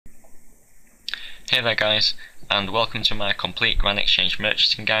Hey there guys, and welcome to my complete Grand Exchange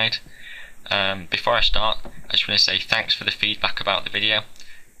merchanting guide. Before I start, I just want to say thanks for the feedback about the video.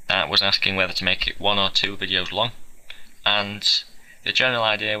 I was asking whether to make it 1 or 2 videos long, and the general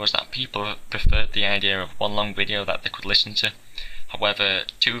idea was that people preferred the idea of one long video that they could listen to. However,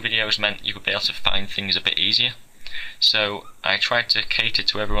 2 videos meant you would be able to find things a bit easier. So I tried to cater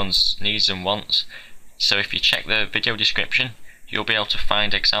to everyone's needs and wants. So if you check the video description, you'll be able to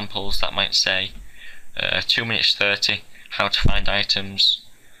find examples that might say 2 minutes 30, how to find items,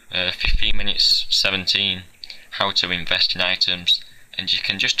 15 minutes 17, how to invest in items, and you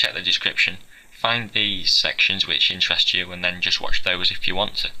can just check the description, find the sections which interest you, and then just watch those if you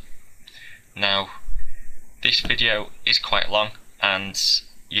want to. Now, this video is quite long, and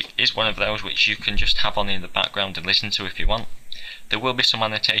it is one of those which you can just have on in the background and listen to if you want. There will be some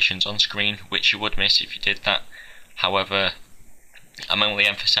annotations on screen which you would miss if you did that. However, I'm only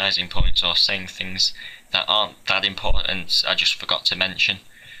emphasising points or saying things that aren't that important I just forgot to mention.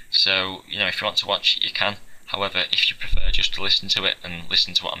 So, if you want to watch it, you can. However, if you prefer just to listen to it and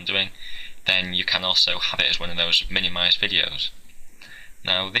listen to what I'm doing, then you can also have it as one of those minimised videos.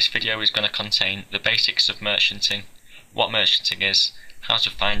 Now, this video is going to contain the basics of merchanting, what merchanting is, how to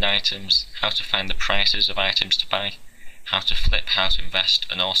find items, how to find the prices of items to buy, how to flip, how to invest,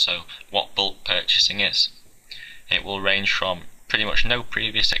 and also what bulk purchasing is. It will range from pretty much no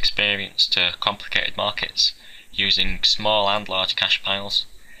previous experience to complicated markets, using small and large cash piles,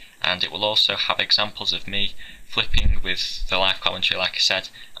 and it will also have examples of me flipping with the live commentary like I said,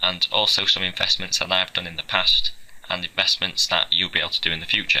 and also some investments that I've done in the past and investments that you'll be able to do in the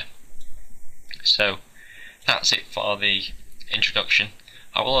future. So that's it for the introduction.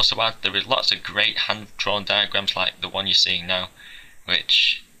 I will also add there is lots of great hand-drawn diagrams like the one you're seeing now,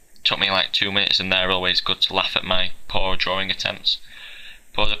 which took me like 2 minutes, and they're always good to laugh at my poor drawing attempts.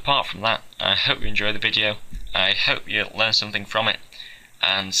 But apart from that, I hope you enjoy the video, I hope you learn something from it,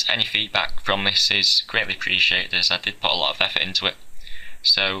 and any feedback from this is greatly appreciated as I did put a lot of effort into it.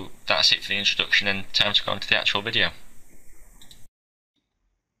 So that's it for the introduction, and time to go into the actual video.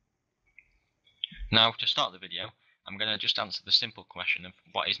 Now, to start the video, I'm going to just answer the simple question of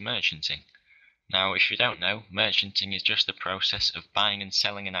what is merchanting. Now, if you don't know, merchanting is just the process of buying and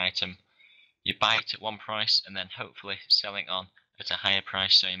selling an item. You buy it at one price and then hopefully selling on at a higher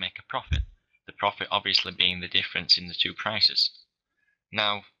price so you make a profit. The profit obviously being the difference in the 2 prices.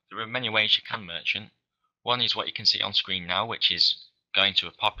 Now, there are many ways you can merchant. One is what you can see on screen now, which is going to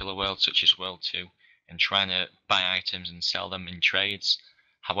a popular world such as World 2 and trying to buy items and sell them in trades.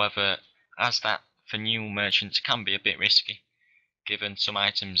 However, as that for new merchants can be a bit risky, given some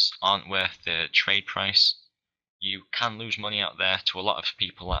items aren't worth the trade price, you can lose money out there to a lot of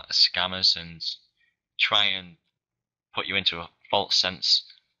people that are scammers and try and put you into a false sense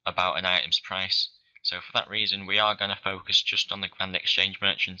about an item's price. So for that reason, we are going to focus just on the Grand Exchange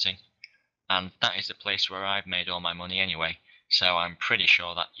merchanting, and that is the place where I've made all my money anyway, so I'm pretty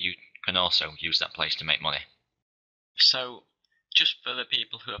sure that you can also use that place to make money. So, just for the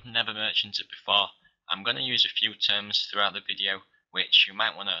people who have never merchanted before, I'm going to use a few terms throughout the video which you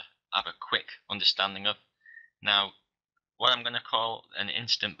might want to have a quick understanding of. Now, what I'm going to call an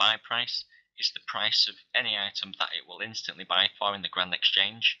instant buy price is the price of any item that it will instantly buy for in the Grand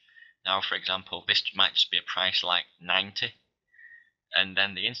Exchange. Now, for example, this might just be a price like 90, and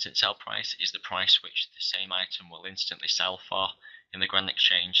then the instant sell price is the price which the same item will instantly sell for in the Grand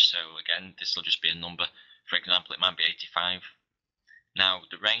Exchange. So again, this will just be a number. For example, it might be 85. Now,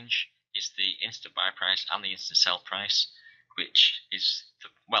 the range is the instant buy price and the instant sell price, which is the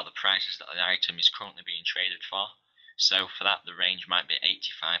prices that the item is currently being traded for. So for that, the range might be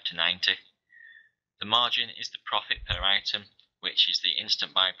 85 to 90. The margin is the profit per item, which is the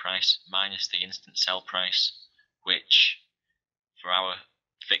instant buy price minus the instant sell price, which for our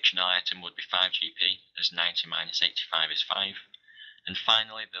fictional item would be 5 GP, as 90 minus 85 is 5. And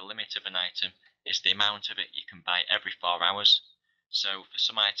finally, the limit of an item is the amount of it you can buy every 4 hours. So for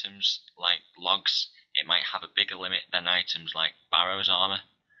some items like logs, it might have a bigger limit than items like Barrow's Armour.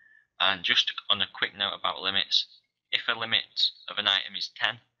 And just on a quick note about limits, if a limit of an item is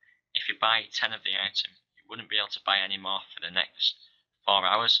 10, if you buy 10 of the item, you wouldn't be able to buy any more for the next 4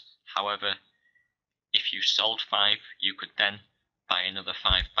 hours. However, if you sold 5, you could then buy another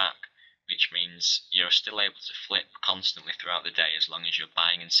 5 back, which means you're still able to flip constantly throughout the day as long as you're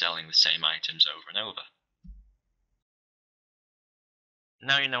buying and selling the same items over and over.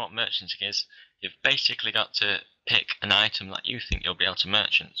 Now you know what merchanting is, you've basically got to pick an item that you think you'll be able to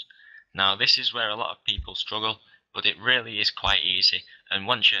merchant. Now this is where a lot of people struggle, but it really is quite easy, and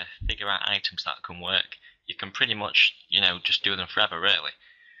once you figure out items that can work, you can pretty much, just do them forever really.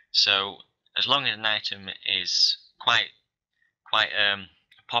 So as long as an item is quite a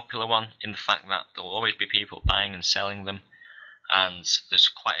popular one in the fact that there'll always be people buying and selling them, and there's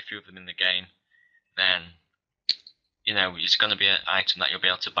quite a few of them in the game, then it's going to be an item that you'll be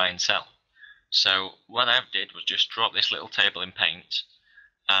able to buy and sell. So what I did was just draw up this little table in Paint,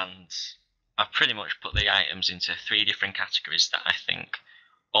 and I've pretty much put the items into 3 different categories that I think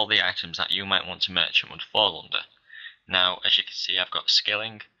all the items that you might want to merchant would fall under. Now, as you can see, I've got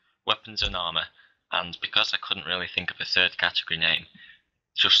skilling, weapons and armour, and because I couldn't really think of a third category name,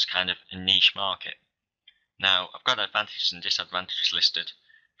 just kind of a niche market. Now, I've got advantages and disadvantages listed.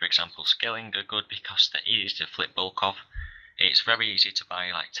 For example, skilling are good because they're easy to flip bulk of. It's very easy to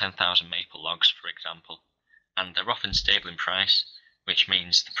buy like 10,000 maple logs, for example, and they're often stable in price, which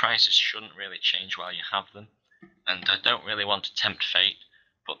means the prices shouldn't really change while you have them. And I don't really want to tempt fate,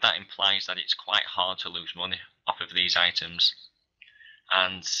 but that implies that it's quite hard to lose money off of these items.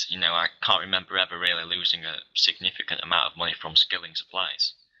 And, I can't remember ever really losing a significant amount of money from skilling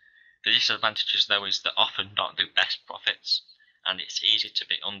supplies. The disadvantages, though, is that often not the best profits, and it's easy to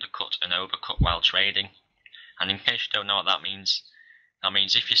be undercut and overcut while trading. And in case you don't know what that means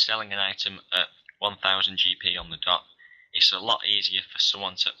if you're selling an item at 1000 GP on the dot, it's a lot easier for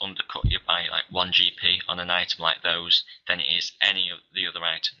someone to undercut you by like 1 GP on an item like those than it is any of the other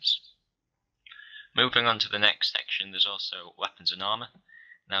items. Moving on to the next section, there's also weapons and armour.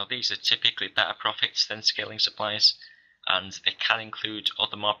 Now these are typically better profits than skilling supplies, and they can include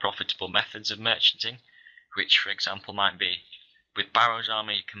other more profitable methods of merchanting, which for example might be, with Barrow's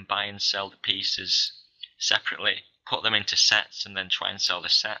armour you can buy and sell the pieces separately, put them into sets and then try and sell the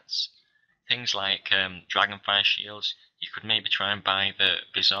sets. Things like Dragonfire shields, you could maybe try and buy the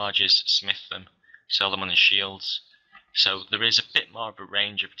visages, smith them, sell them on the shields. So there is a bit more of a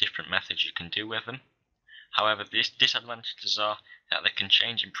range of different methods you can do with them. However, the disadvantages are that they can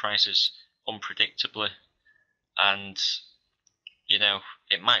change in prices unpredictably, and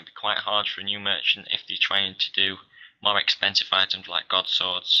it might be quite hard for a new merchant if they're trying to do more expensive items like god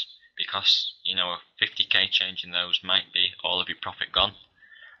swords, because a 50k change in those might be all of your profit gone.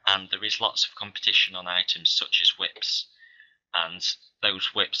 And there is lots of competition on items such as whips, and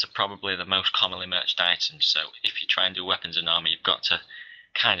those whips are probably the most commonly merged items, so if you try and do weapons and armour you've got to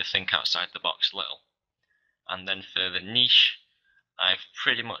kind of think outside the box a little. And then for the niche, I've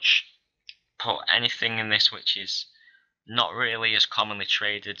pretty much put anything in this which is not really as commonly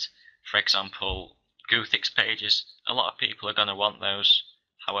traded. For example, Guthix pages, a lot of people are going to want those,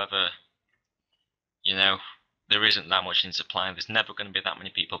 however, there isn't that much in supply, there's never going to be that many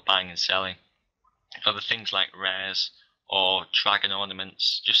people buying and selling. Other things like rares or dragon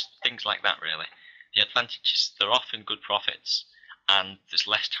ornaments, just things like that really. The advantage is they're often good profits and there's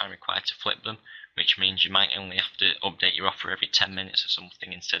less time required to flip them, which means you might only have to update your offer every 10 minutes or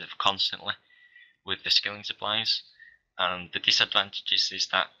something instead of constantly with the skilling supplies. And the disadvantages is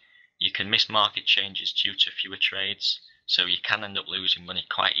that you can miss market changes due to fewer trades, so you can end up losing money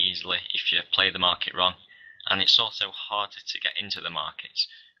quite easily if you play the market wrong. And it's also harder to get into the markets,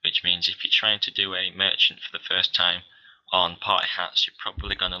 which means if you're trying to do a merchant for the first time on party hats, you're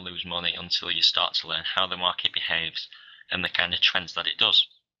probably going to lose money until you start to learn how the market behaves and the kind of trends that it does.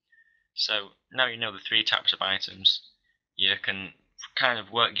 So now you know the 3 types of items, you can kind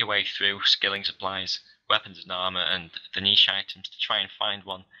of work your way through skilling supplies, weapons and armour, and the niche items to try and find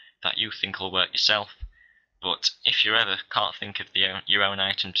one that you think will work yourself. But if you ever can't think of your own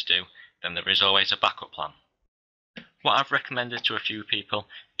item to do, then there is always a backup plan. What I've recommended to a few people,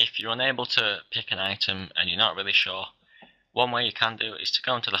 if you're unable to pick an item and you're not really sure, one way you can do is to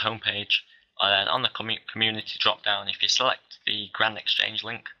go onto the homepage, and then on the community drop down, if you select the Grand Exchange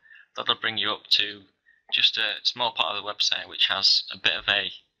link, that'll bring you up to just a small part of the website which has a bit of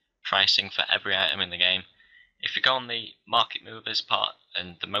a pricing for every item in the game. If you go on the market movers part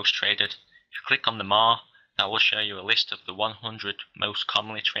and the most traded, if you click on the MAR, that will show you a list of the 100 most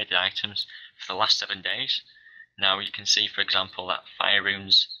commonly traded items for the last 7 days. Now you can see, for example, that fire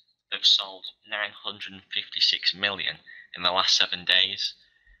runes have sold 956 million in the last 7 days,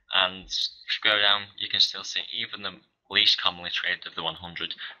 and if you go down you can still see even the least commonly traded of the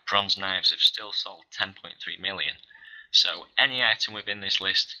 100, bronze knives, have still sold 10.3 million. So any item within this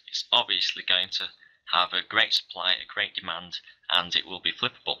list is obviously going to have a great supply, a great demand, and it will be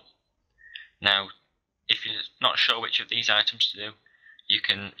flippable. Now, if you're not sure which of these items to do, you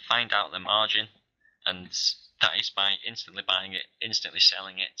can find out the margin, and that is by instantly buying it, instantly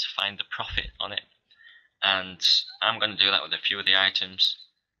selling it to find the profit on it. And I'm going to do that with a few of the items,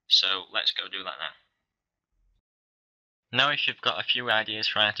 so let's go do that now. Now if you've got a few ideas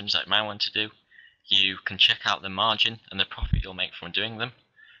for items that you might want to do, you can check out the margin and the profit you'll make from doing them.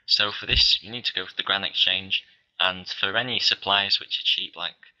 So for this, you need to go to the Grand Exchange, and for any supplies which are cheap,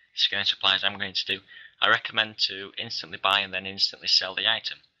 like scaling supplies I'm going to do, I recommend to instantly buy and then instantly sell the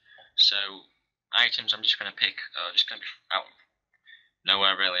item. So items I'm just going to pick, just going to be out of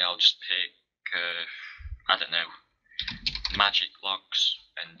nowhere really. I'll just pick, I don't know, magic logs,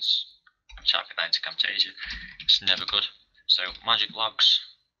 and I'm typing that into Camtasia. It's never good. So magic logs,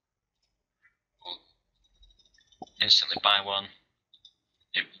 we'll instantly buy one.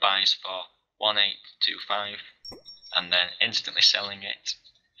 It buys for 1825, and then instantly selling it,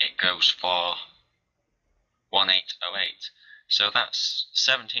 it goes for 1808. So that's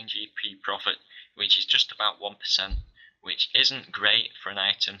 17 GP profit, which is just about 1%, which isn't great for an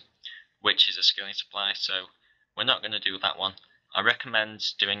item which is a skilling supply, so we're not going to do that one. I recommend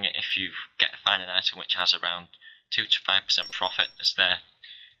doing it if you find an item which has around 2 to 5% profit, as they're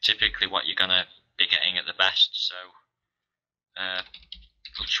typically what you're going to be getting at the best. So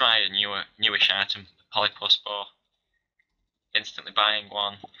we'll try a newish item, the Polypospore. Instantly buying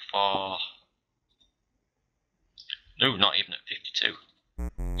one for, no, not even at 52.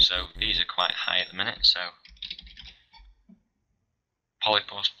 So these are quite high at the minute. So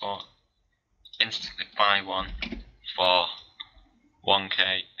Polypospore, instantly buy one for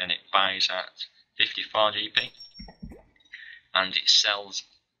 1k, and it buys at 54 GP, and it sells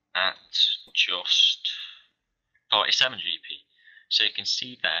at just 47 GP. So you can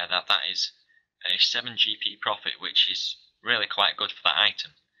see there that that is a 7 GP profit, which is really quite good for that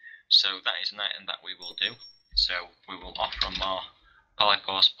item. So that is an item that we will do. So we will offer more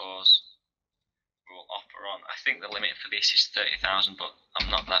Polypospores. We will offer on, I think the limit for this is 30,000, but I'm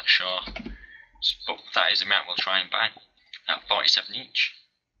not that sure. But that is the amount we'll try and buy at 47 each.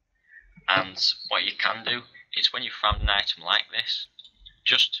 And what you can do is, when you found an item like this,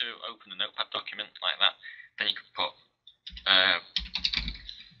 just to open a notepad document like that, then you can put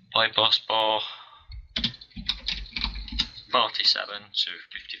Polypospore 47 to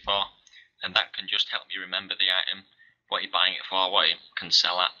 54, and that can just help you remember the item, what you're buying it for, what it can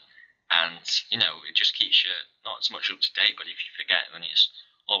sell at, and you know, it just keeps you not so much up to date, but if you forget, then it's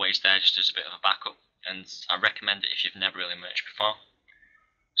always there just as a bit of a backup. And I recommend it if you've never really merged before.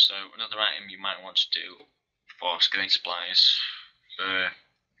 So another item you might want to do for skilling supplies,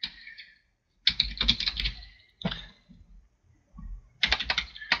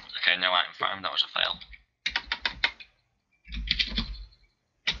 okay, no item found, that was a fail.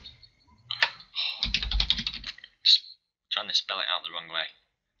 Just trying to spell it out the wrong way.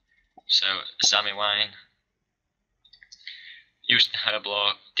 So Zami wine, used in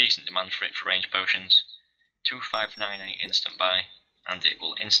Herblore, decent demand for it for range potions, 2598 instant buy, and it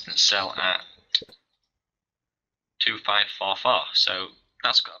will instant sell at 2544. So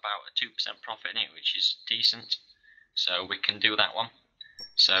that's got about a 2% profit in it, which is decent. So we can do that one.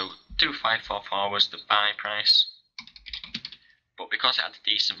 So 2544 was the buy price, but because it had a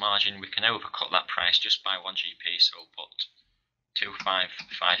decent margin, we can overcut that price just by 1 GP. So we'll put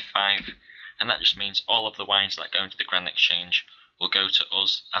 2555, and that just means all of the wines that go into the Grand Exchange will go to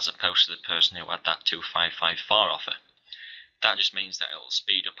us, as opposed to the person who had that 2554 offer. That just means that it'll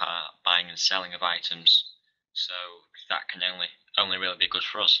speed up our buying and selling of items, so that can only really be good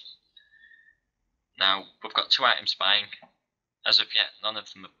for us. Now we've got 2 items buying. As of yet, none of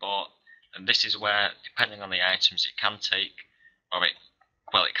them are bought, and this is where, depending on the items, it can take,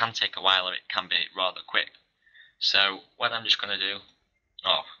 it can take a while, or it can be rather quick. So what I'm just going to do,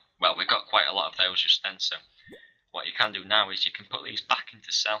 we've got quite a lot of those just then, so what you can do now is you can put these back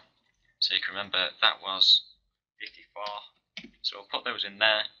into sell. So you can remember that was 54, so we'll put those in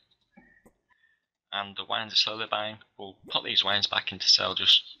there, and the wines are slowly buying. We'll put these wines back into sell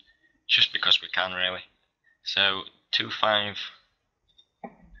just because we can, really. So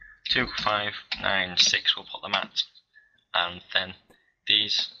 2596 we'll put them at, and then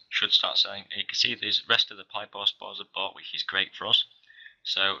these should start selling. And you can see the rest of the Polypospores are bought, which is great for us.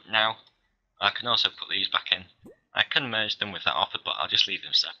 So now I can also put these back in. I can merge them with that offer, but I'll just leave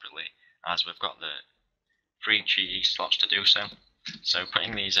them separately, as we've got the 3 GE slots to do so. So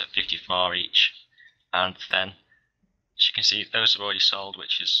putting these at 54 each, and then as you can see, those have already sold,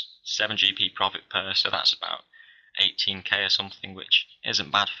 which is 7 GP profit per, so that's about 18k or something, which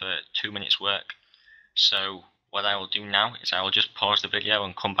isn't bad for 2 minutes work. So what I will do now is I will just pause the video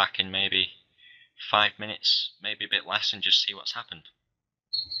and come back in maybe 5 minutes, maybe a bit less, and just see what's happened.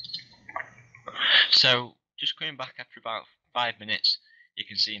 So just coming back after about 5 minutes, you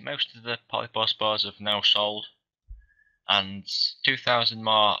can see most of the Polypospores have now sold, and 2,000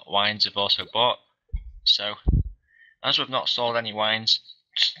 more wines have also bought. So as we've not sold any wines,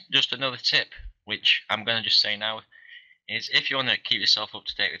 just another tip, which I'm going to just say now, is if you want to keep yourself up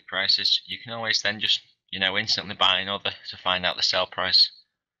to date with prices, you can always then just, instantly buy another to find out the sell price.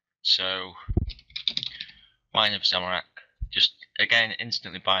 So, Wine of Zamorak, just again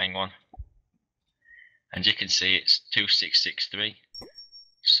instantly buying one, and you can see it's 2663.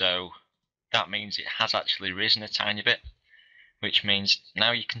 So that means it has actually risen a tiny bit, which means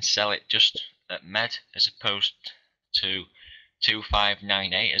now you can sell it just at med as opposed to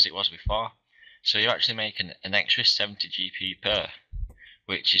 2598 as it was before. So you're actually making an extra 70 GP per,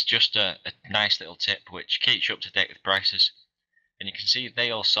 which is just a nice little tip which keeps you up to date with prices. And you can see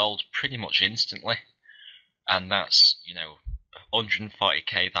they all sold pretty much instantly, and that's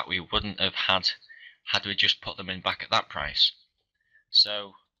 140k that we wouldn't have had we just put them in back at that price.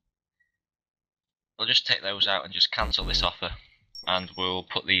 So we'll just take those out and just cancel this offer, and we'll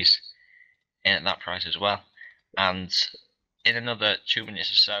put these in at that price as well. And in another 2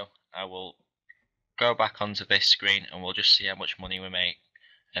 minutes or so, I will go back onto this screen and we'll just see how much money we made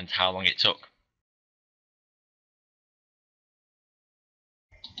and how long it took.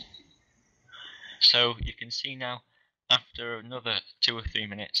 So you can see now, after another 2 or 3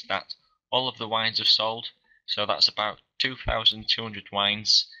 minutes, that all of the wines have sold. So that's about 2,200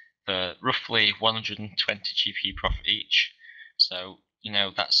 wines for roughly 120 GP profit each. So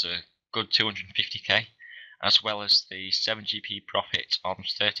that's a good 250k, as well as the 7 GP profit on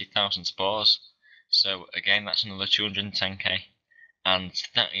 30,000 spores. So again, that's another 210k, and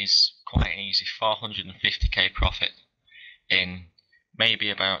that is quite an easy 450k profit in maybe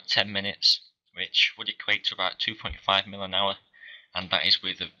about 10 minutes, which would equate to about 2.5 mil an hour, and that is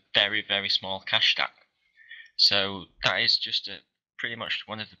with a very, very small cash stack. So that is just pretty much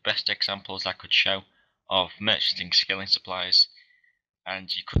one of the best examples I could show of merchanting skill in supplies.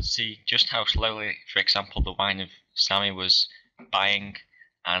 And you could see just how slowly, for example, the Wine of Sammy was buying.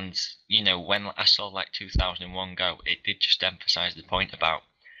 And when I saw like 2001 go, it did just emphasize the point about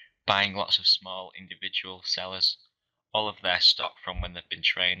buying lots of small individual sellers, all of their stock from when they've been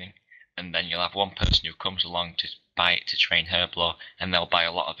training, and then you'll have one person who comes along to buy it to train Herblore, and they'll buy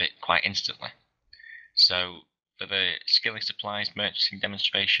a lot of it quite instantly. So for the skilling supplies merchanting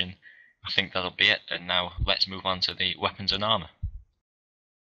demonstration, I think that'll be it. And now let's move on to the weapons and armor.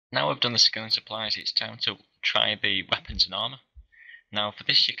 Now I've done the skilling supplies, it's time to try the weapons and armor. Now for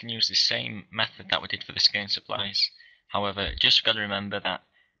this you can use the same method that we did for the skilling supplies. However, just got to remember that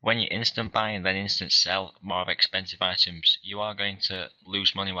when you instant buy and then instant sell more expensive items, you are going to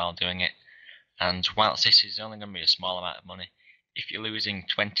lose money while doing it. And whilst this is only going to be a small amount of money, if you're losing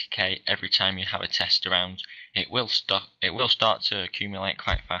 20k every time you have a test around, it will start to accumulate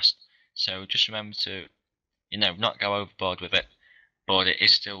quite fast. So just remember to not go overboard with it, but it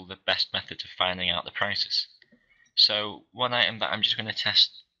is still the best method of finding out the prices. So one item that I'm just going to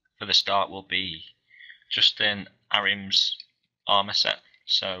test for the start will be just an Armour's armor set.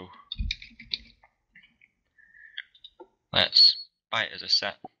 So let's buy it as a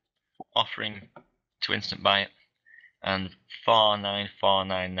set, offering to instant buy it, and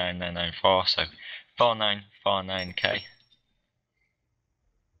 49499994, so 4949k,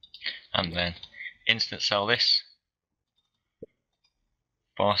 and then instant sell this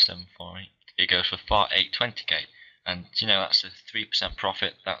 4748. It goes for 4820k, and that's a 3%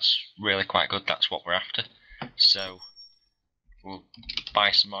 profit. That's really quite good. That's what we're after. So we'll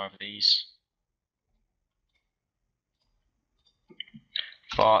buy some more of these.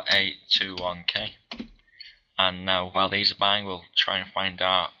 4821k. And now while these are buying, we'll try and find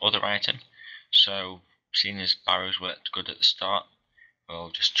our other item. So seeing as barrows worked good at the start,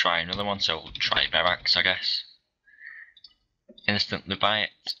 we'll just try another one. So we'll try barracks, I guess. Instantly buy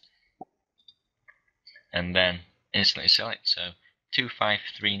it, and then instantly sell it. So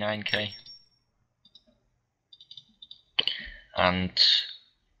 2539k and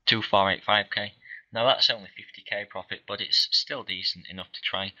 2485k. Now that's only 50k profit, but it's still decent enough to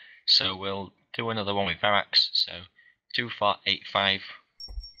try. So we'll do another one with barracks. So 2485.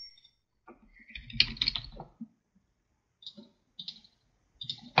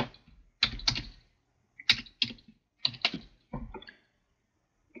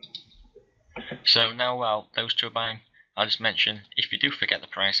 So now while those two are buying, I'll just mention, if you do forget the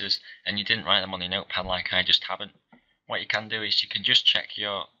prices and you didn't write them on your notepad like I just haven't, what you can do is you can just check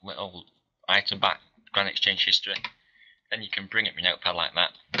your little item background exchange history, then you can bring up your notepad like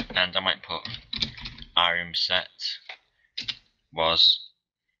that, and I might put Armour set was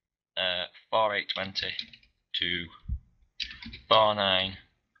 4820 to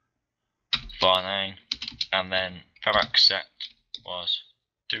 4949, and then barracks set was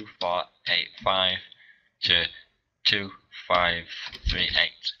 2485 to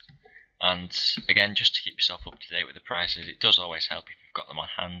 2538, And again, just to keep yourself up to date with the prices, it does always help if you've got them on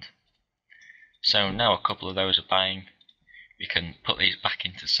hand. So now a couple of those are buying, we can put these back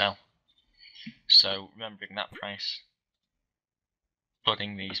into sell. So remembering that price,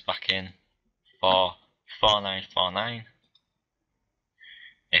 putting these back in for 4949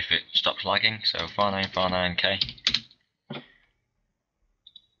 if it stops lagging, so 4949k.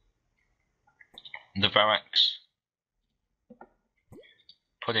 The Varrox,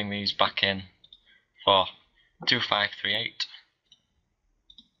 putting these back in for 2538.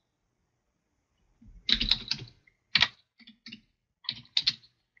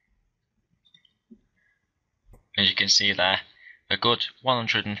 As you can see there, a good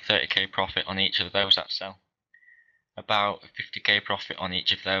 130k profit on each of those that sell. About 50k profit on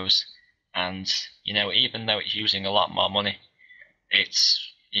each of those, and you know, even though it's using a lot more money,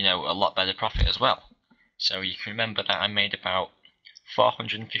 it's, you know, a lot better profit as well. So you can remember that I made about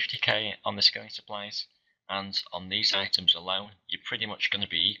 450k on the skilling supplies, and on these items alone you're pretty much going to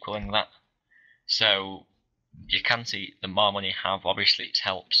be equaling that. So you can see the more money you have, obviously it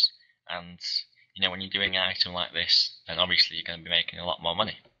helps, and you know, when you're doing an item like this, then obviously you're going to be making a lot more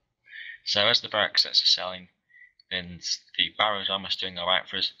money. So as the barrack sets are selling, and the barrow's almost doing alright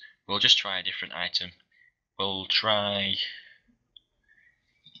for us, we'll just try a different item. We'll try...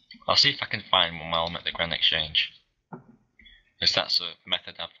 I'll see if I can find one while I'm at the Grand Exchange, because that's a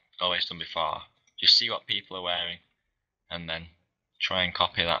method I've always done before. Just see what people are wearing, and then try and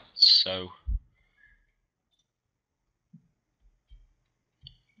copy that. So,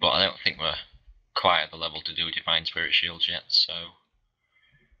 but I don't think we're quite at the level to do Divine Spirit Shields yet, so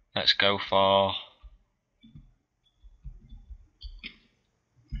let's go for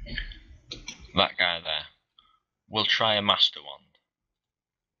that guy there. We'll try a Master Wand.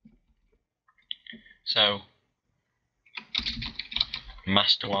 So,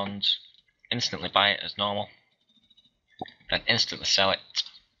 Master Wand, instantly buy it as normal, then instantly sell it.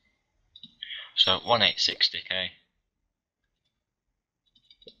 So 1860k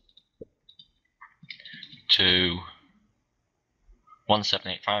to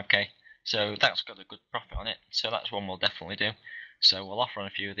 1785k. So that's got a good profit on it. So that's one we'll definitely do. So we'll offer on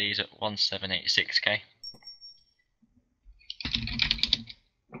a few of these at 1786k.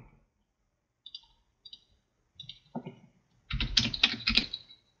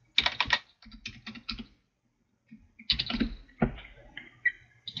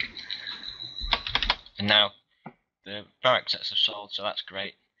 And now the barrack sets have sold, so that's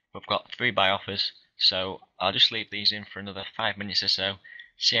great. We've got 3 buy offers, so I'll just leave these in for another 5 minutes or so,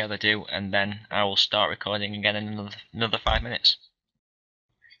 see how they do, and then I will start recording again in another 5 minutes.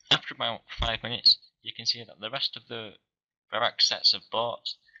 After about 5 minutes, you can see that the rest of the barrack sets have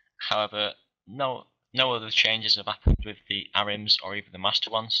bought. However, no other changes have happened with the Arims or even the Master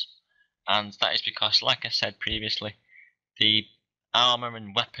ones, and that is because, like I said previously, the armour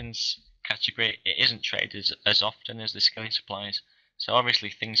and weapons category, it isn't traded as often as the skilling supplies, so obviously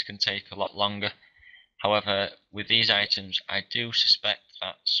things can take a lot longer. However, with these items, I do suspect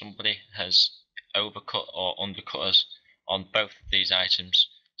that somebody has overcut or undercut us on both of these items,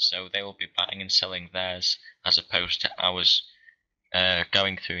 so they will be buying and selling theirs as opposed to ours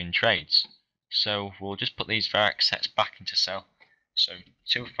going through in trades. So we'll just put these Varrox sets back into sell. So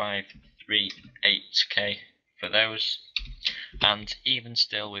 2538k for those, and even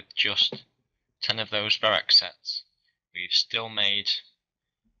still with just 10 of those Varrox sets, we've still made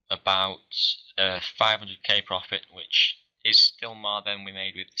about 500k profit, which is still more than we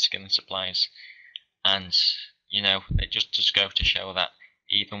made with the skilling supplies. And you know, it just does go to show that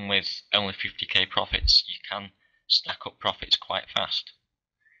even with only 50k profits, you can stack up profits quite fast.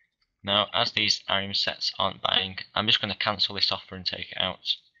 Now, as these Arim sets aren't buying, I'm just going to cancel this offer and take it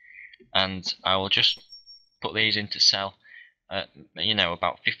out, and I will just put these into sell at, you know,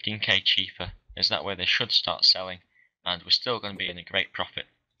 about 15k cheaper, as that way they should start selling, and we're still going to be in a great profit.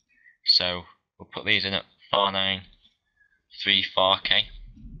 So we'll put these in at 4934k,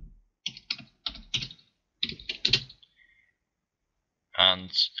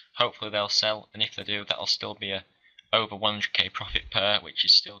 and hopefully they'll sell, and if they do, that'll still be a over 100k profit per, which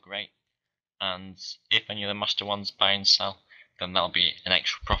is still great. And if any of the Master ones buy and sell, then that'll be an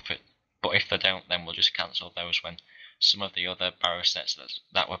extra profit. But if they don't, then we'll just cancel those when some of the other barrow sets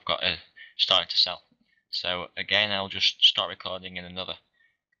that we've got are starting to sell. So again, I'll just start recording in another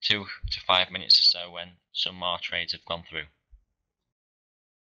 2 to 5 minutes or so when some more trades have gone through.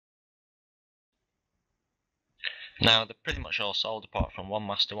 Now they're pretty much all sold apart from one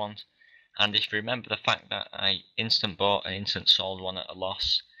Master one, and if you remember the fact that I instant bought and instant sold one at a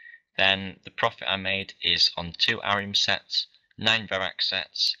loss, then the profit I made is on 2 Arim sets, 9 Verac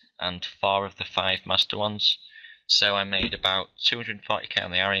sets and 4 of the 5 master ones. So I made about 240k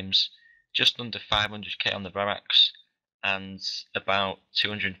on the Arims, just under 500k on the Veracs, and about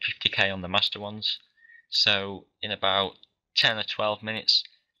 250k on the master ones. So in about 10 or 12 minutes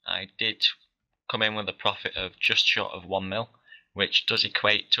I did come in with a profit of just short of 1 mil, which does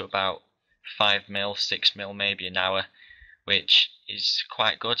equate to about 5 mil, 6 mil maybe an hour, which is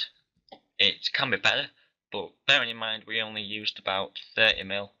quite good. It can be better, but bearing in mind we only used about 30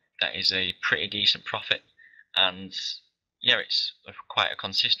 mil, that is a pretty decent profit, and yeah, it's quite a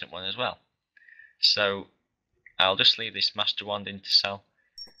consistent one as well. So I'll just leave this master wand in to sell,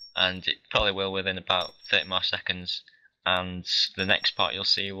 and it probably will within about 30 more seconds, and the next part you'll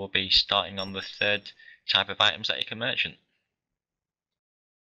see will be starting on the third type of items that you can merchant.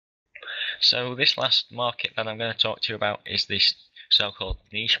 So this last market that I'm going to talk to you about is this so-called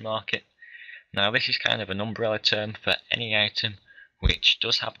niche market. Now this is kind of an umbrella term for any item which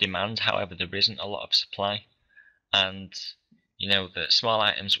does have demand, however there isn't a lot of supply, and you know, the small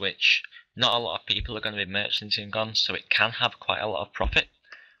items which not a lot of people are going to be merchanting on, so it can have quite a lot of profit.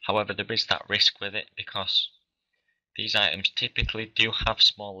 However, there is that risk with it because these items typically do have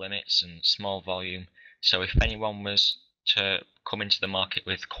small limits and small volume, so if anyone was to come into the market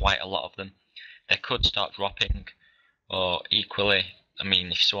with quite a lot of them, they could start dropping, or equally, I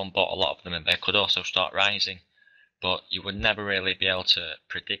mean, if someone bought a lot of them, they could also start rising, but you would never really be able to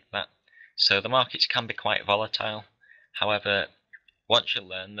predict that. So the markets can be quite volatile. However, once you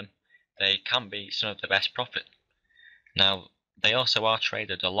learn them, they can be some of the best profit. Now, they also are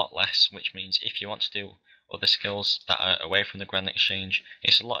traded a lot less, which means if you want to do other skills that are away from the Grand Exchange,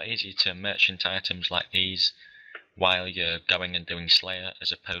 it's a lot easier to merchant items like these while you're going and doing Slayer,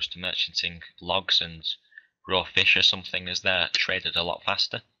 as opposed to merchanting logs and raw fish or something, as they're traded a lot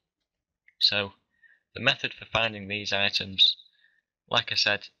faster. So the method for finding these items, like I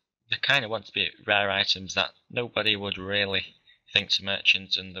said, they kind of want to be rare items that nobody would really think to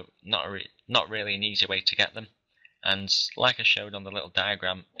merchant, and not really an easy way to get them. And like I showed on the little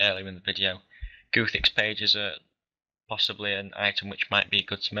diagram earlier in the video, Guthix pages are possibly an item which might be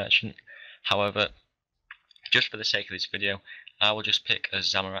good to merchant. However, just for the sake of this video, I will just pick a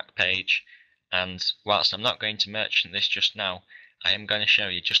Zamorak page, and whilst I'm not going to merchant this just now, I am going to show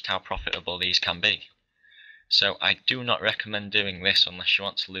you just how profitable these can be. So I do not recommend doing this unless you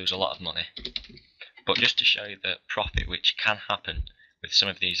want to lose a lot of money, but just to show you the profit which can happen with some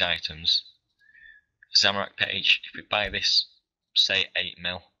of these items. Zamorak page, if we buy this, say 8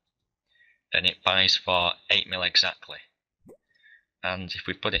 mil, then it buys for 8 mil exactly. And if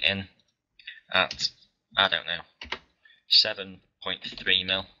we put it in at, I don't know, 7.3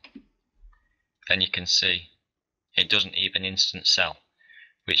 mil, then you can see it doesn't even instant sell,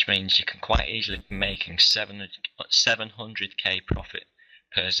 which means you can quite easily be making 700k profit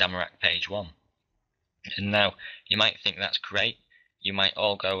per Zamorak page 1. And now, you might think that's great. You might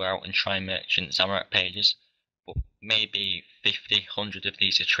all go out and try merchant Zamorak pages, but maybe 50, 100 of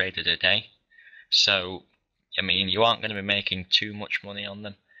these are traded a day. So, I mean, you aren't going to be making too much money on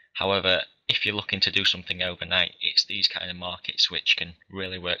them. However, if you're looking to do something overnight, it's these kind of markets which can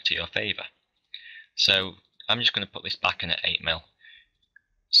really work to your favour. So, I'm just going to put this back in at 8 mil.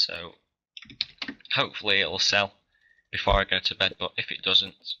 So, hopefully it'll sell before I go to bed, but if it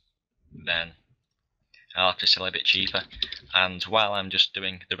doesn't, then I'll have to sell a bit cheaper. And while I'm just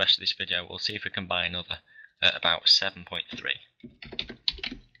doing the rest of this video, we'll see if we can buy another at about 7.3.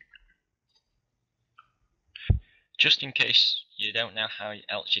 Just in case you don't know how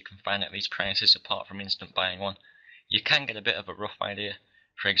else you can find out these prices apart from instant buying one, you can get a bit of a rough idea.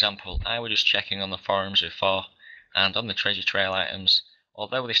 For example, I was just checking on the forums before, and on the treasure trail items,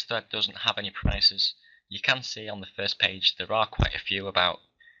 although this thread doesn't have any prices, you can see on the first page there are quite a few about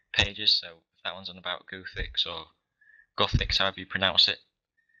pages. So if that one's on about Guthix or Guthix, however you pronounce it,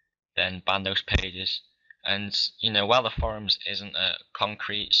 then ban those pages. And you know, while the forums isn't a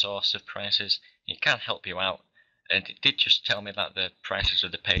concrete source of prices, it can help you out. And it did just tell me that the prices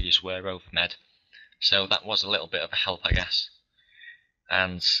of the pages were overmed, so that was a little bit of a help, I guess.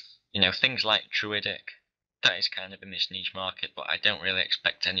 And you know, things like Druidic, that is kind of in this niche market, but I don't really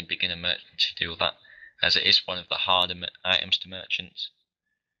expect any beginner merchant to do that, as it is one of the harder items to merchant.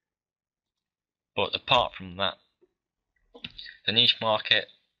 But apart from that, the niche market,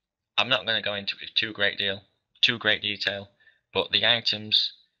 I'm not going to go into it with too great detail, but the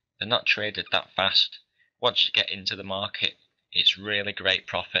items, they're not traded that fast. Once you get into the market, it's really great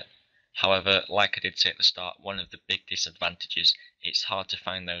profit. However, like I did say at the start, one of the big disadvantages, it's hard to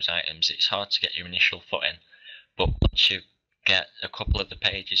find those items. It's hard to get your initial foot in. But once you've get a couple of the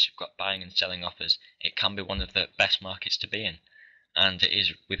pages you've got buying and selling offers, it can be one of the best markets to be in. And it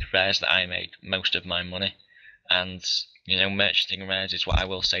is with rares that I made most of my money. And merchanting rares is what I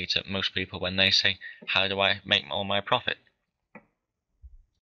will say to most people when they say, how do I make all my profit?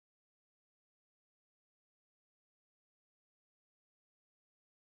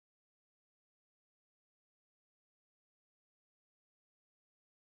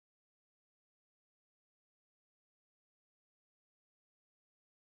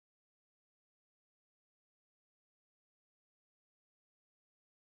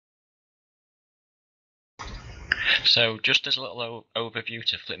 So just as a little overview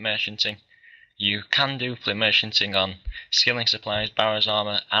to flip merchanting, you can do flip merchanting on skilling supplies, Barrow's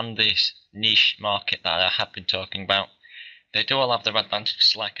Armour, and this niche market that I have been talking about. They do all have their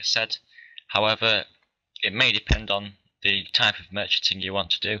advantages, like I said. However, it may depend on the type of merchanting you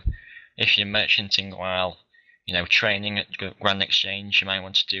want to do. If you're merchanting while training at Grand Exchange, you might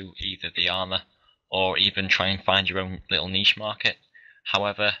want to do either the armour or even try and find your own little niche market.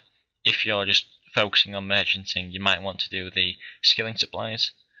 However, if you're just focusing on merchanting, you might want to do the skilling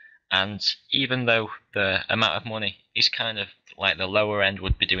supplies. And even though the amount of money is kind of like the lower end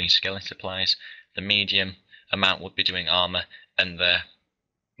would be doing skilling supplies, the medium amount would be doing armour, and the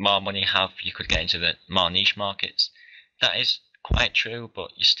more money you have, you could get into the more niche markets. That is quite true,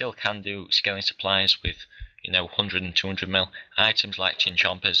 but you still can do skilling supplies with 100 and 200 mil items like Chin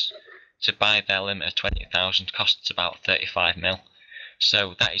Chompers. To buy their limit of 20,000 costs about 35 mil.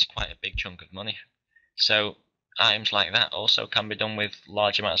 So that is quite a big chunk of money. So items like that also can be done with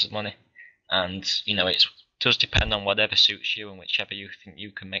large amounts of money, and it does depend on whatever suits you and whichever you think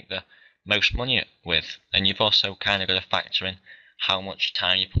you can make the most money with. And you've also kind of got to factor in how much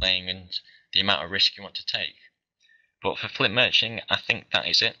time you're playing and the amount of risk you want to take. But for flip merchanting, I think that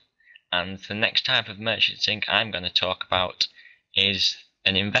is it. And the next type of merchanting I'm going to talk about is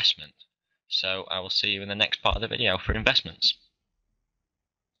an investment. So I will see you in the next part of the video for investments.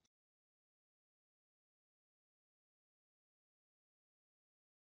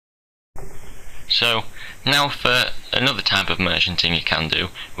 So now for another type of merchanting you can do,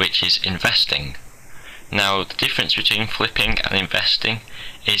 which is investing. Now the difference between flipping and investing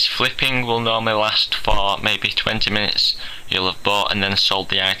is flipping will normally last for maybe 20 minutes. You'll have bought and then sold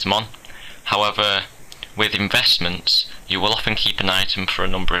the item on. However, with investments, you will often keep an item for a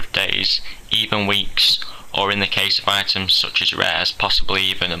number of days, even weeks, or in the case of items such as rares, possibly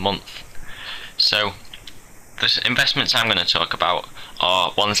even a month. So the investments I'm going to talk about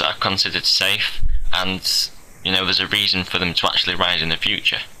are ones that are considered safe, and there's a reason for them to actually rise in the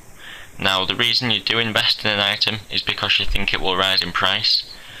future. Now the reason you do invest in an item is because you think it will rise in price.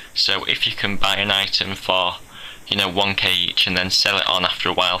 So if you can buy an item for 1k each and then sell it on after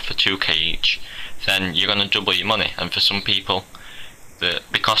a while for 2k each, then you're going to double your money. And for some people,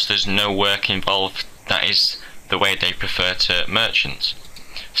 because there's no work involved, that is the way they prefer to merchant.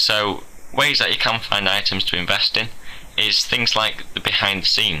 So ways that you can find items to invest in is things like the behind the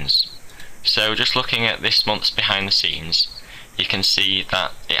scenes. So just looking at this month's behind the scenes, you can see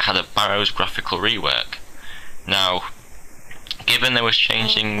that it had a Barrow's graphical rework. Now, given they was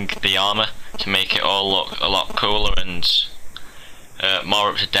changing the armour to make it all look a lot cooler and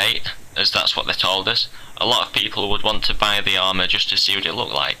more up to date, as that's what they told us, a lot of people would want to buy the armour just to see what it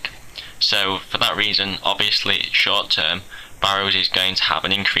looked like. So for that reason, obviously short term, Barrow's is going to have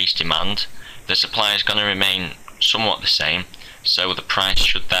an increased demand. The supply is going to remain somewhat the same, so the price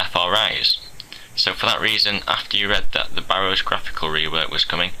should therefore rise. So for that reason, after you read that the Barrow's graphical rework was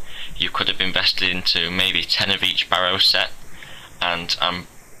coming, you could have invested into maybe 10 of each Barrow's set, and I'm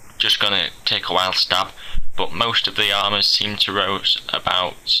just going to take a wild stab, but most of the armours seem to rise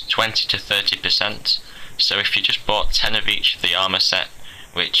about 20 to 30%, so if you just bought 10 of each of the armour set,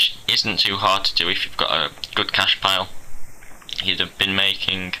 which isn't too hard to do if you've got a good cash pile, you'd have been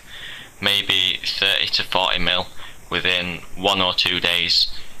making maybe 30 to 40 mil within 1 or 2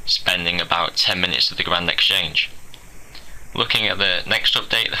 days, spending about 10 minutes at the Grand Exchange. Looking at the next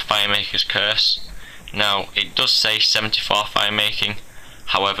update, the Firemaker's Curse. Now it does say 74 fire making,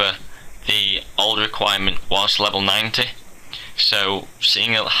 however the old requirement was level 90, so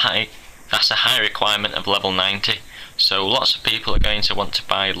seeing that's a high requirement of level 90, so lots of people are going to want to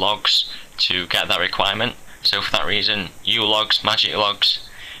buy logs to get that requirement. So for that reason, U logs, magic logs,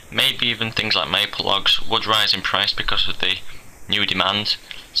 maybe even things like maple logs would rise in price because of the new demand.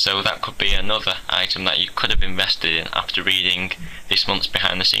 So that could be another item that you could have invested in after reading this month's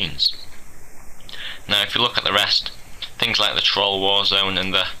behind the scenes. Now if you look at the rest, things like the Troll Warzone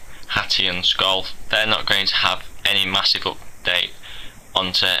and the Hattie and Skull, they're not going to have any massive update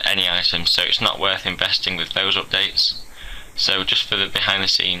onto any item, so it's not worth investing with those updates. So just for the behind the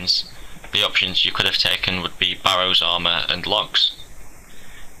scenes, the options you could have taken would be barrows, armour and logs.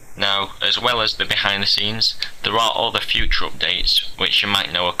 Now, as well as the behind the scenes, there are other future updates which you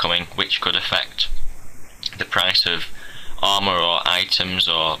might know are coming, which could affect the price of armour or items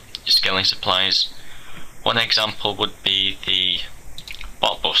or skilling supplies. One example would be the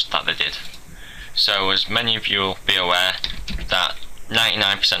bot bust that they did. So as many of you will be aware that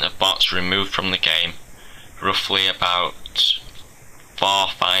 99% of bots were removed from the game roughly about 4,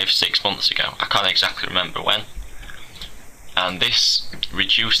 5, 6 months ago. I can't exactly remember when. And this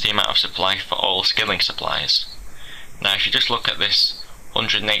reduced the amount of supply for all skilling supplies. Now if you just look at this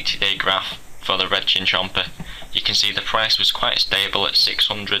 180-day graph for the red chin chomper, you can see the price was quite stable at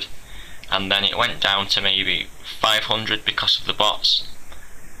 600, and then it went down to maybe 500 because of the bots,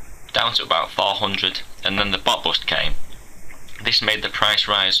 down to about 400, and then the bot bust came. This made the price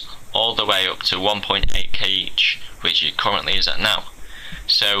rise all the way up to 1.8k each, which it currently is at now.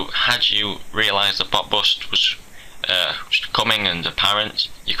 So had you realised the bot bust was coming and apparent,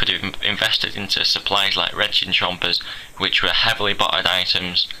 you could have invested into supplies like red chin chompers, which were heavily botted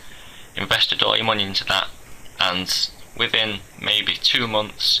items, invested all your money into that, and within maybe 2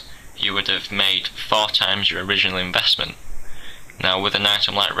 months you would have made 4 times your original investment. Now with an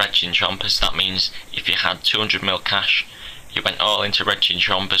item like red chin chompers, that means if you had 200 mil cash, you went all into red chin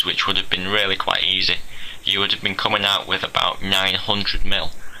chompers, which would have been really quite easy. You would have been coming out with about 900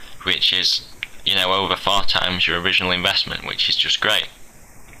 mil, which is, you know, over 4 times your original investment, which is just great.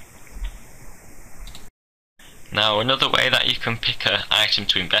 Now another way that you can pick an item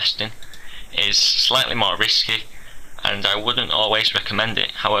to invest in is slightly more risky, and I wouldn't always recommend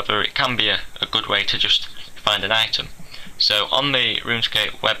it. However, it can be a good way to just find an item. So on the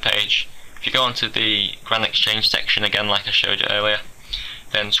Runescape webpage, if you go onto the Grand Exchange section again like I showed you earlier,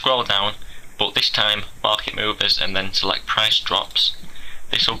 then scroll down, but this time market movers, and then select price drops.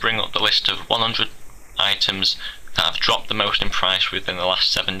 This will bring up the list of 100 items that have dropped the most in price within the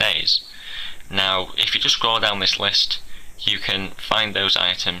last 7 days. Now if you just scroll down this list, you can find those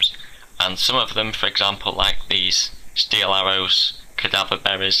items, and some of them, for example like these steel arrows, cadaver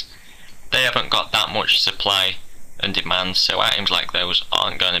berries, they haven't got that much supply and demand, so items like those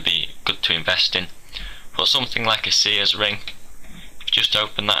aren't going to be good to invest in. But something like a seer's ring, if you just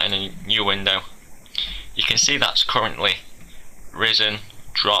open that in a new window, you can see that's currently risen,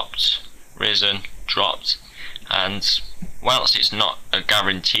 dropped, risen, dropped, and whilst it's not a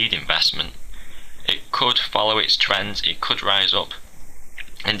guaranteed investment, it could follow its trend, it could rise up,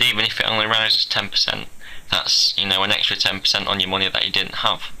 and even if it only rises 10%, that's, you know, an extra 10% on your money that you didn't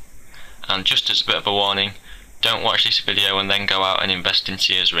have. And just as a bit of a warning, don't watch this video and then go out and invest in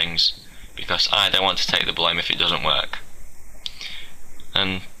seer's rings, because I don't want to take the blame if it doesn't work.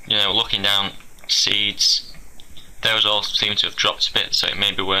 And, you know, looking down, seeds, those all seem to have dropped a bit, so it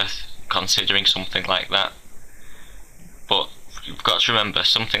may be worth considering something like that. But you've got to remember,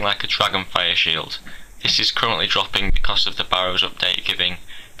 something like a Dragonfire Shield, this is currently dropping because of the Barrows update giving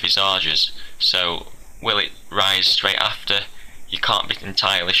visages, so will it rise straight after? You can't be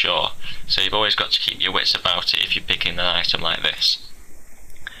entirely sure, so you've always got to keep your wits about it if you're picking an item like this.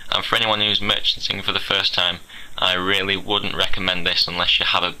 And for anyone who's merchanting for the first time, I really wouldn't recommend this unless you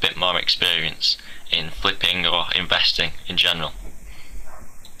have a bit more experience in flipping or investing in general.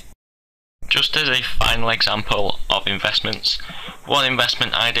 Just as a final example of investments, one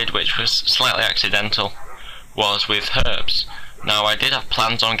investment I did which was slightly accidental was with herbs. Now I did have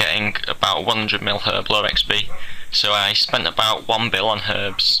plans on getting about 100 mil herb lore XP, so I spent about 1 bill on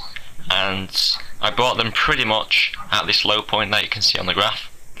herbs, and I bought them pretty much at this low point that you can see on the graph.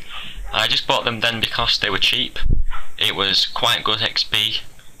 I just bought them then because they were cheap. It was quite good XP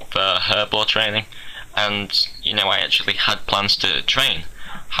for herb lore training, and you know, I actually had plans to train.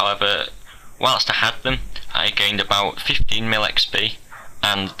 However, whilst I had them, I gained about 15 mil XP,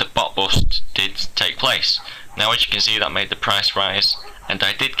 and the bot bust did take place. Now as you can see, that made the price rise, and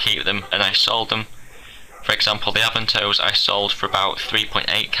I did keep them and I sold them. For example, the Avantos I sold for about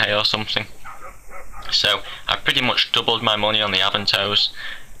 3.8k or something. So I pretty much doubled my money on the Avantos,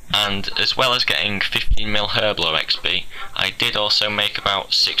 and as well as getting 15 mil herb lore XP, I did also make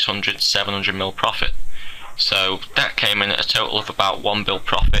about 600-700 mil profit. So that came in at a total of about 1 bill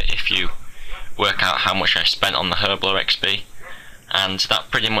profit if you work out how much I spent on the herb lore XP, and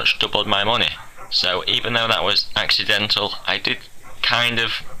that pretty much doubled my money. So even though that was accidental, I did kind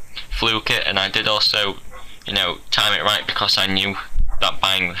of fluke it, and I did also, you know, time it right because I knew that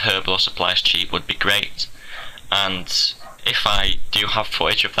buying the herb lore supplies cheap would be great. And if I do have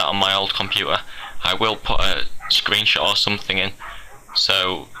footage of that on my old computer, I will put a screenshot or something in,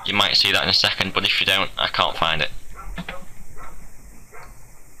 so you might see that in a second, but if you don't, I can't find it.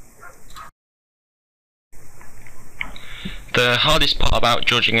 The hardest part about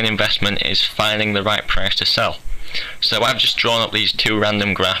judging an investment is finding the right price to sell. So I've just drawn up these two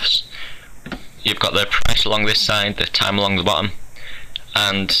random graphs. You've got the price along this side, the time along the bottom,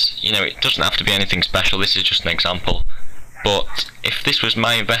 and it doesn't have to be anything special, this is just an example. But if this was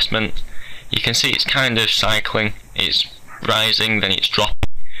my investment, you can see it's kind of cycling. It's rising, then it's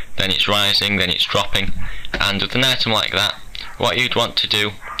dropping, then it's rising, then it's dropping. And with an item like that, what you'd want to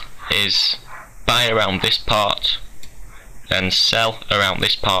do is buy around this part, then sell around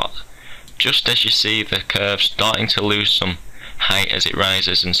this part, just as you see the curve starting to lose some height as it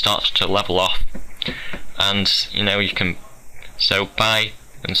rises and starts to level off. And you can buy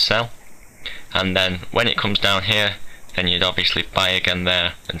and sell, and then when it comes down here, then you'd obviously buy again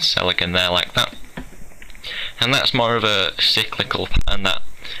there and sell again there, like that. And that's more of a cyclical pattern that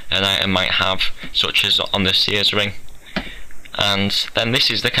an item might have, such as on the Sears ring. And then this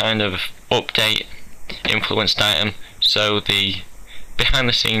is the kind of update influenced item. So the behind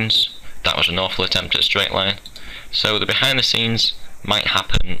the scenes, that was an awful attempt at a straight line. So the behind the scenes might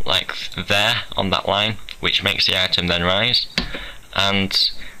happen like there on that line, which makes the item then rise.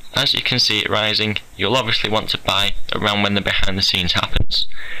 And as you can see it rising, you'll obviously want to buy around when the behind the scenes happens.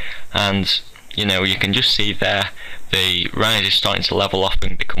 And you can just see there the rise is starting to level off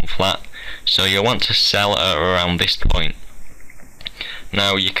and become flat, so you'll want to sell at around this point.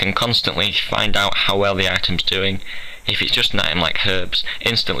 Now you can constantly find out how well the item's doing. If it's just an item like herbs,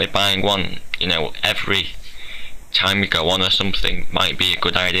 instantly buying one every time you go on or something might be a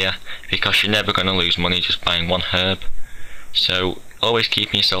good idea, because you're never going to lose money just buying one herb. So always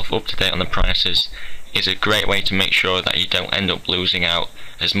keeping yourself up to date on the prices is a great way to make sure that you don't end up losing out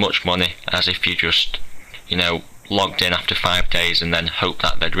as much money as if you just logged in after 5 days and then hope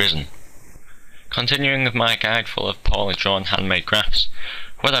that they'd risen. Continuing with my guide full of poorly drawn handmade graphs,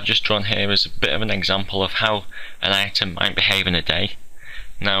 what I've just drawn here is a bit of an example of how an item might behave in a day.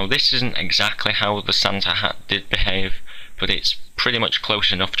 Now this isn't exactly how the Santa hat did behave, but it's pretty much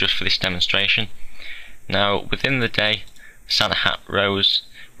close enough just for this demonstration. Now within the day, Santa hat rose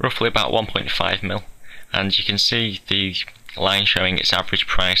roughly about 1.5 mil, and you can see the line showing its average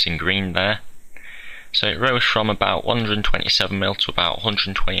price in green there. So it rose from about 127 mil to about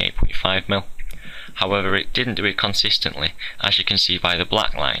 128.5 mil. However, it didn't do it consistently, as you can see by the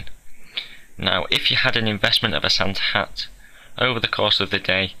black line. Now if you had an investment of a Santa hat, over the course of the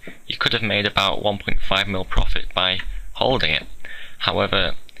day you could have made about 1.5 mil profit by holding it.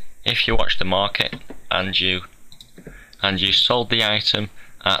 However, if you watch the market and you sold the item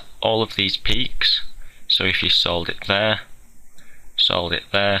at all of these peaks, so if you sold it there,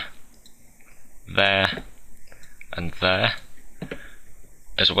 there, and there,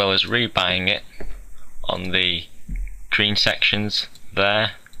 as well as rebuying it on the green sections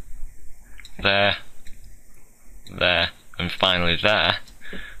there, and finally there,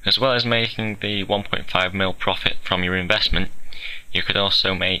 as well as making the 1.5 mil profit from your investment, you could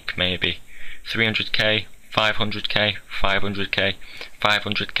also make maybe 300k, 500k, 500k,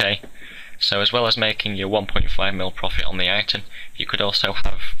 500k. So as well as making your 1.5 mil profit on the item, you could also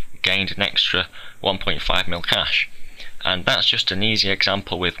have gained an extra 1.5 mil cash. And that's just an easy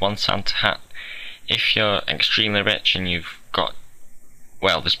example with one Santa hat. If you're extremely rich and you've got,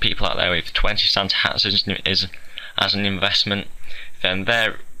 there's people out there with 20 Santa hats as an investment, then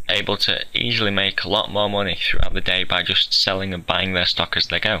they're able to easily make a lot more money throughout the day by just selling and buying their stock as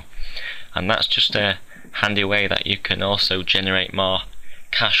they go. And that's just a handy way that you can also generate more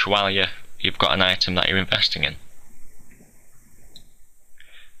cash while you've got an item that you're investing in.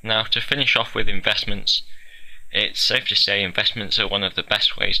 Now to finish off with investments, it's safe to say investments are one of the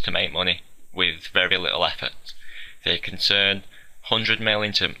best ways to make money with very little effort. They can turn 100 mil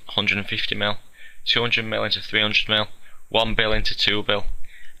into 150 mil, 200 mil into 300 mil, 1 bill into 2 bill,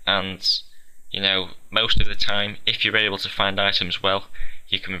 and most of the time if you're able to find items well,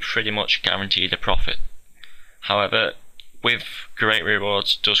 you can pretty much guarantee a profit. However, with great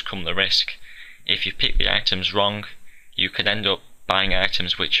rewards does come the risk. If you pick the items wrong, you could end up buying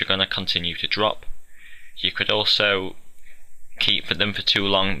items which are going to continue to drop. You could also keep them for too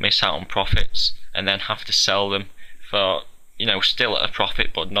long, miss out on profits, and then have to sell them for still at a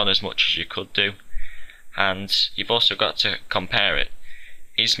profit but not as much as you could do. And you've also got to compare it.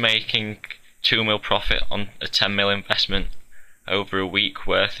 Is making 2 mil profit on a 10 mil investment over a week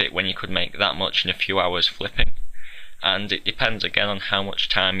worth it when you could make that much in a few hours flipping? And it depends again on how much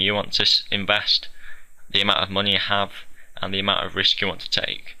time you want to invest, the amount of money you have, and the amount of risk you want to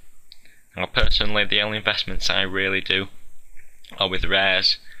take. Now personally, the only investments I really do are with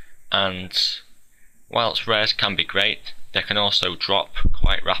rares, and whilst rares can be great, they can also drop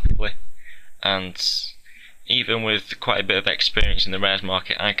quite rapidly, and even with quite a bit of experience in the rares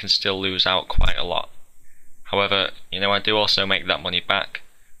market, I can still lose out quite a lot. However, I do also make that money back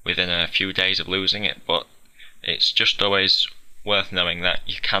within a few days of losing it, but it's just always worth knowing that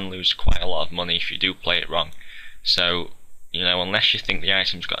you can lose quite a lot of money if you do play it wrong. So, unless you think the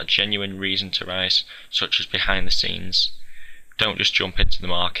item's got a genuine reason to rise, such as behind the scenes, don't just jump into the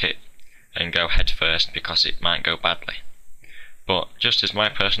market and go head first, because it might go badly. But just as my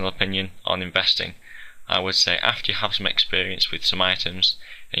personal opinion on investing, I would say after you have some experience with some items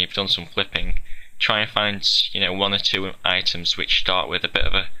and you've done some flipping, try and find one or two items which start with a bit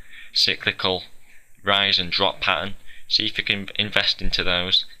of a cyclical rise and drop pattern. See if you can invest into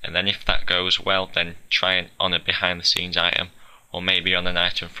those, and then if that goes well, then try it on a behind the scenes item, or maybe on an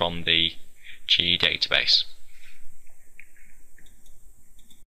item from the GE database.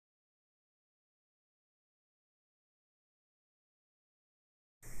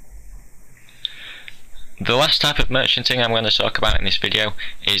 The last type of merchanting I'm going to talk about in this video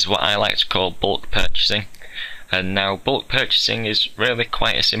is what I like to call bulk purchasing. And now bulk purchasing is really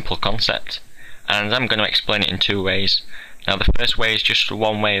quite a simple concept, and I'm going to explain it in two ways. Now the first way is just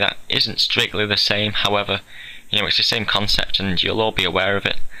one way that isn't strictly the same, however, it's the same concept and you'll all be aware of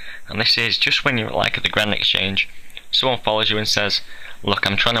it. And this is just when you're at the Grand Exchange, someone follows you and says, look,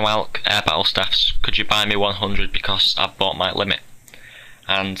 I'm trying to alch air battle staffs, could you buy me 100 because I've bought my limit?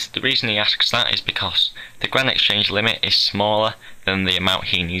 And the reason he asks that is because the Grand Exchange limit is smaller than the amount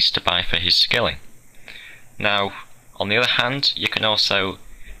he needs to buy for his skilling. Now, on the other hand, you can also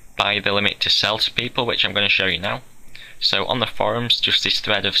buy the limit to sell to people, which I'm going to show you now. So on the forums, just this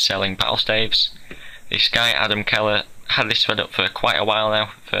thread of selling battle staves. This guy, Adam Keller, had this thread up for quite a while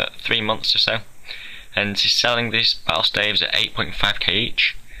now, for 3 months or so. And he's selling these battle staves at 8.5k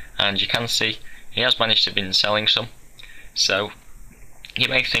each. And you can see he has managed to be selling some. So you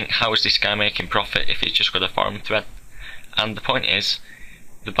may think, how is this guy making profit if he's just got a forum thread? And the point is,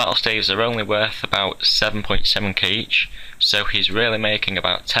 the battle staves are only worth about 7.7k each, so he's really making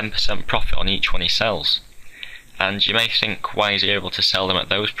about 10% profit on each one he sells. And you may think, why is he able to sell them at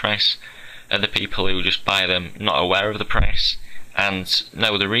those price? Are the people who just buy them not aware of the price? And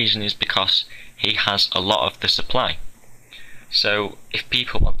no, the reason is because he has a lot of the supply. So if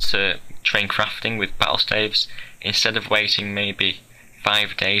people want to train crafting with battle staves, instead of waiting maybe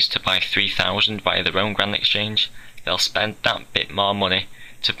 5 days to buy 3,000 via their own Grand Exchange, they'll spend that bit more money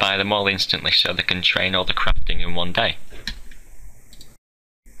to buy them all instantly so they can train all the crafting in one day.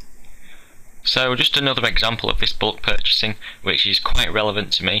 So just another example of this bulk purchasing, which is quite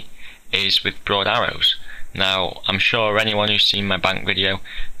relevant to me, is with broad arrows. Now I'm sure anyone who's seen my bank video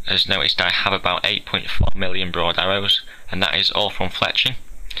has noticed I have about 8.4 million broad arrows, and that is all from fletching.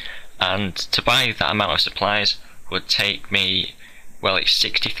 And to buy that amount of supplies would take me, well, it's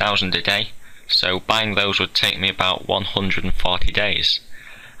 60,000 a day, so buying those would take me about 140 days.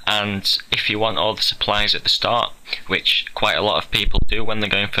 And if you want all the supplies at the start, which quite a lot of people do when they're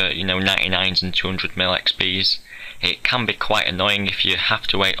going for 99s and 200 mil XPs, it can be quite annoying if you have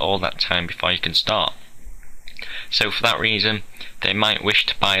to wait all that time before you can start. So for that reason, they might wish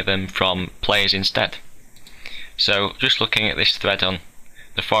to buy them from players instead. So just looking at this thread on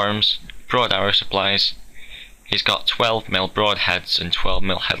the forums, broad arrow supplies, he's got 12 mil broadheads and 12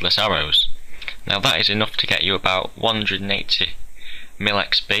 mil headless arrows. Now that is enough to get you about 180 mil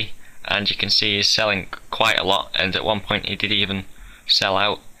XP, and you can see he's selling quite a lot, and at one point he did even sell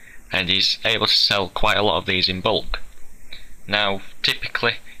out, and he's able to sell quite a lot of these in bulk. Now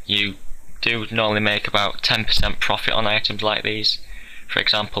typically you do normally make about 10% profit on items like these. For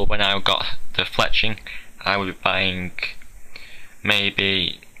example, when I got the fletching, I would be buying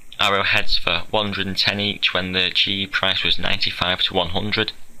maybe arrowheads for 110 each when the GE price was 95 to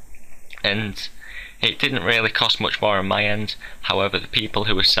 100, and it didn't really cost much more on my end. However, the people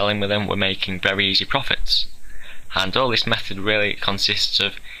who were selling with them were making very easy profits. And all this method really consists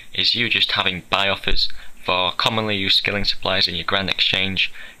of is you just having buy offers for commonly used skilling supplies in your Grand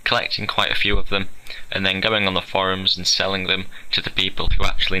Exchange, collecting quite a few of them, and then going on the forums and selling them to the people who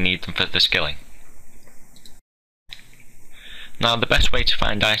actually need them for the skilling. Now the best way to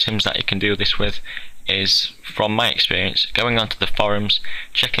find items that you can do this with is, from my experience, going onto the forums,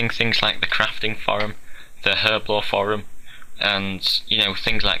 checking things like the crafting forum, the herblore forum, and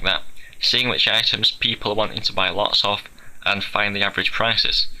things like that, seeing which items people are wanting to buy lots of, and find the average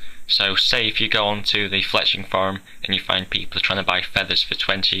prices. So say if you go onto the fletching forum and you find people are trying to buy feathers for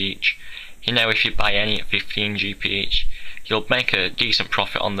 20 each, if you buy any at 15 GP each, you'll make a decent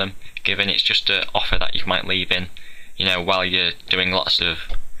profit on them, given it's just an offer that you might leave in, while you're doing lots of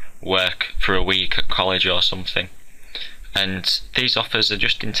work for a week at college or something. And these offers are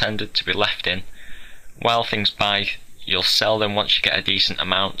just intended to be left in while things buy, you'll sell them once you get a decent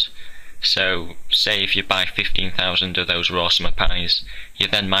amount. So say if you buy 15,000 of those raw summer pies, you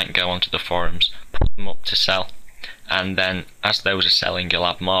then might go onto the forums, put them up to sell, and then as those are selling you'll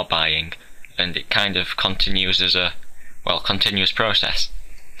have more buying, and it kind of continues as a, well, continuous process.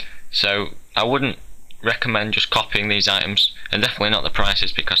 So I wouldn't recommend just copying these items, and definitely not the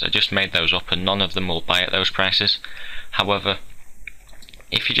prices, because I just made those up and none of them will buy at those prices. However,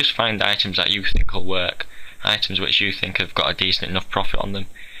 if you just find items that you think will work, items which you think have got a decent enough profit on them,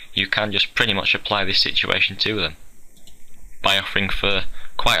 you can just pretty much apply this situation to them by offering for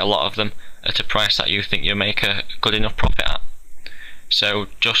quite a lot of them at a price that you think you'll make a good enough profit at. So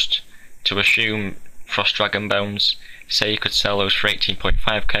just to assume Frost Dragon Bones, say you could sell those for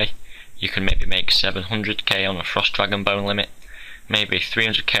 18.5k, you can maybe make 700k on a Frost Dragon Bone limit, maybe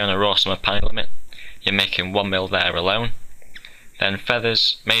 300k on a Raw Summer Pie limit, you're making 1 mil there alone. Then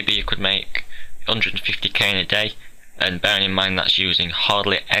feathers, maybe you could make 150k in a day, and bearing in mind that's using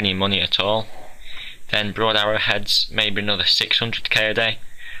hardly any money at all. Then broad arrowheads, maybe another 600k a day.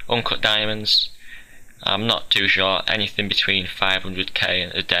 Uncut diamonds, I'm not too sure, anything between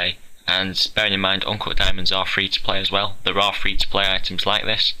 500k a day, and bearing in mind uncut diamonds are free to play as well. There are free to play items like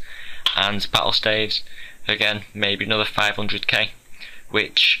this. And battle staves, again, maybe another 500k,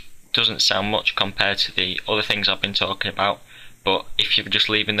 which doesn't sound much compared to the other things I've been talking about, but if you're just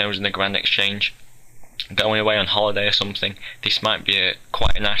leaving those in the Grand Exchange, going away on holiday or something, this might be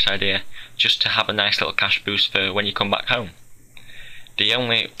quite a nice idea, just to have a nice little cash boost for when you come back home. The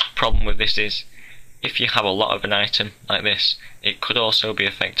only problem with this is, if you have a lot of an item like this, it could also be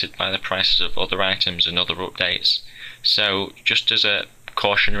affected by the prices of other items and other updates. So just as a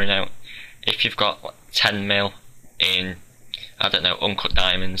cautionary note, if you've got 10 mil in, I don't know, uncut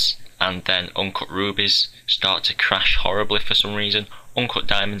diamonds, and then uncut rubies start to crash horribly for some reason, uncut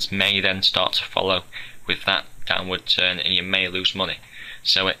diamonds may then start to follow with that downward turn and you may lose money.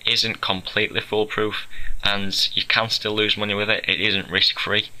 So it isn't completely foolproof, and you can still lose money with it. It isn't risk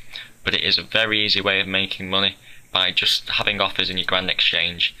free, but it is a very easy way of making money by just having offers in your Grand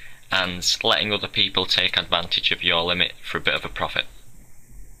Exchange and letting other people take advantage of your limit for a bit of a profit.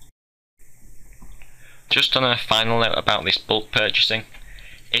 Just on a final note about this bulk purchasing,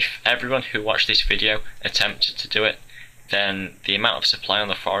 if everyone who watched this video attempted to do it, then the amount of supply on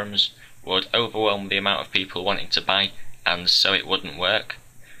the forums would overwhelm the amount of people wanting to buy, and so it wouldn't work.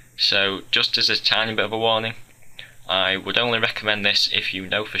 So just as a tiny bit of a warning, I would only recommend this if you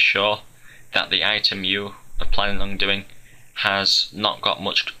know for sure that the item you are planning on doing has not got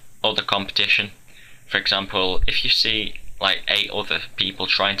much other competition. For example, if you see like 8 other people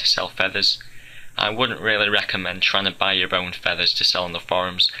trying to sell feathers, I wouldn't really recommend trying to buy your own feathers to sell on the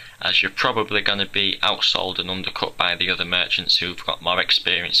forums, as you're probably going to be outsold and undercut by the other merchants who've got more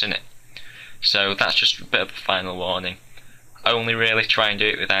experience in it. So that's just a bit of a final warning. Only really try and do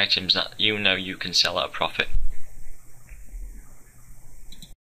it with items that you know you can sell at a profit.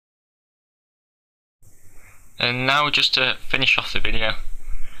 And now, just to finish off the video,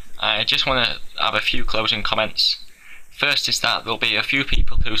 I just want to have a few closing comments. First is that there'll be a few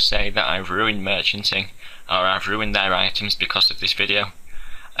people who say that I've ruined merchanting, or I've ruined their items because of this video,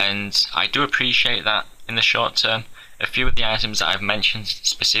 and I do appreciate that in the short term. A few of the items that I've mentioned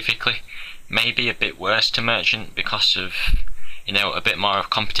specifically may be a bit worse to merchant because of, you know, a bit more of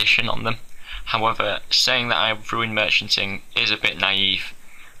competition on them. However, saying that I've ruined merchanting is a bit naive,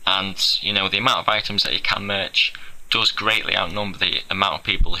 and you know, the amount of items that you can merch does greatly outnumber the amount of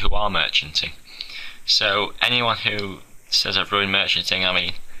people who are merchanting. So anyone who says I've ruined merchanting, I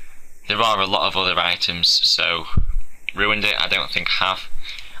mean, there are a lot of other items, so ruined it I don't think I have,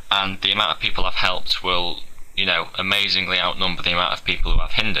 and the amount of people I've helped will, you know, amazingly outnumber the amount of people who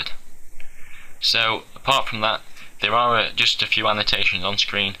I've hindered. So apart from that, there are just a few annotations on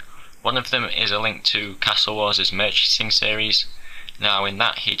screen. One of them is a link to Castle Wars' merchanting series. Now in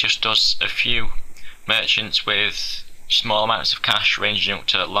that he just does a few merchants with small amounts of cash ranging up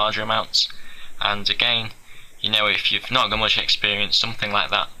to larger amounts, and again, you know, if you've not got much experience, something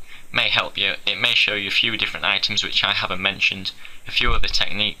like that may help you. It may show you a few different items which I haven't mentioned, a few other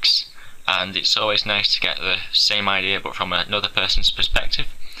techniques, and it's always nice to get the same idea but from another person's perspective.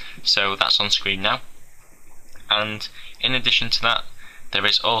 So that's on screen now. And in addition to that, there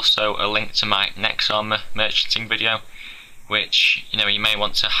is also a link to my next Armour merchanting video, which, you know, you may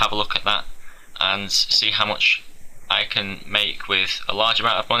want to have a look at that and see how much I can make with a large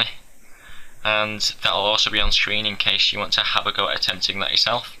amount of money. And that'll also be on screen in case you want to have a go at attempting that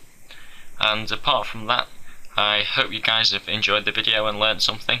yourself. And apart from that, I hope you guys have enjoyed the video and learned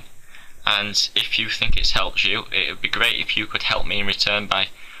something, and if you think it's helped you, it would be great if you could help me in return by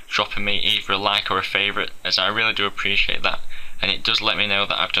dropping me either a like or a favourite, as I really do appreciate that, and it does let me know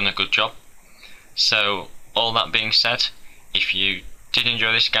that I've done a good job. So all that being said, if you did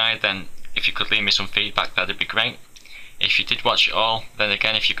enjoy this guide, then if you could leave me some feedback, that'd be great. If you did watch it all, then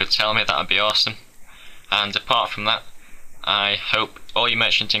again, if you could tell me, that would be awesome. And apart from that, I hope all your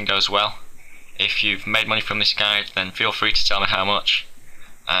merchanting goes well. If you've made money from this guide, then feel free to tell me how much.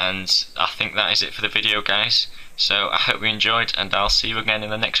 And I think that is it for the video, guys. So I hope you enjoyed, and I'll see you again in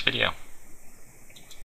the next video.